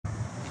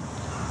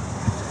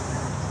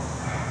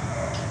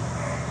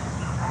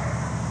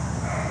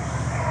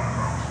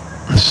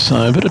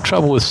So a bit of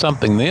trouble with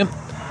something there.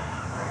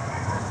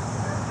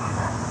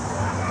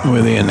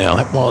 We're there now.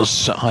 That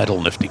was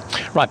idle Nifty.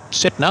 Right,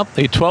 set now.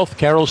 The 12th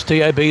Carroll's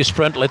TAB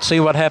sprint. Let's see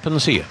what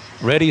happens here.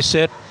 Ready,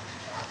 set.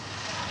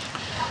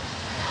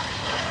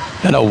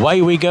 And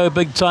away we go,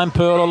 Big Time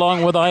Pearl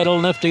along with Idle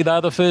Nifty.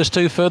 They're the first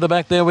two. Further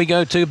back there we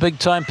go to Big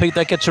Time Pete.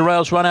 That gets a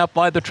rails run out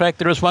by the track.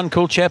 There is one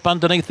cool chap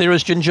underneath. There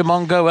is Ginger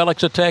Mongo,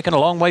 Alex Attack, and a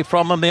long way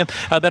from them there.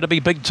 That'll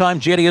be Big Time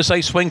Jetty as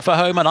they swing for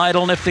home. And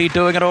Idle Nifty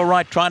doing it all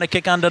right, trying to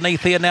kick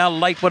underneath here now.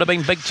 Late would have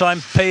been Big Time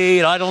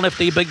Pete. Idle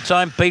Nifty, Big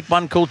Time Pete.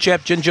 One cool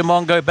chap, Ginger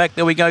Mongo. Back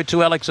there we go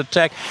to Alex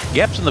Attack.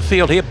 Gaps in the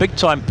field here. Big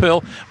Time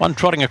Pearl. One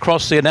trotting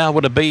across there now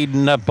would have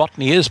been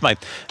Botany Ismay.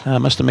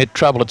 Must have met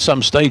trouble at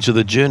some stage of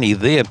the journey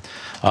there.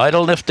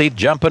 Idle Nifty,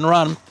 jump and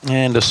run,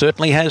 and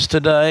certainly has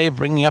today,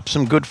 bringing up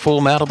some good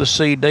form out of the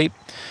sea deep,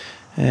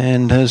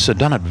 and has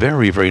done it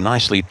very, very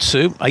nicely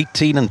too.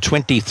 18 and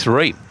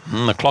 23.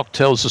 The clock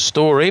tells the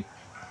story.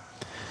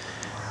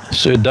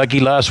 Sir Dougie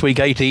last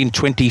week, 18,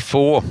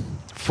 24,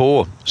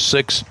 4,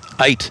 6,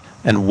 8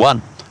 and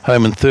 1.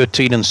 Home in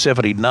 13 and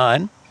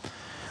 79.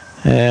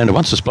 And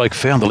once this bloke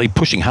found the lead,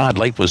 pushing hard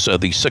late was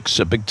the 6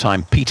 Big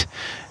Time Pete.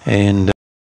 And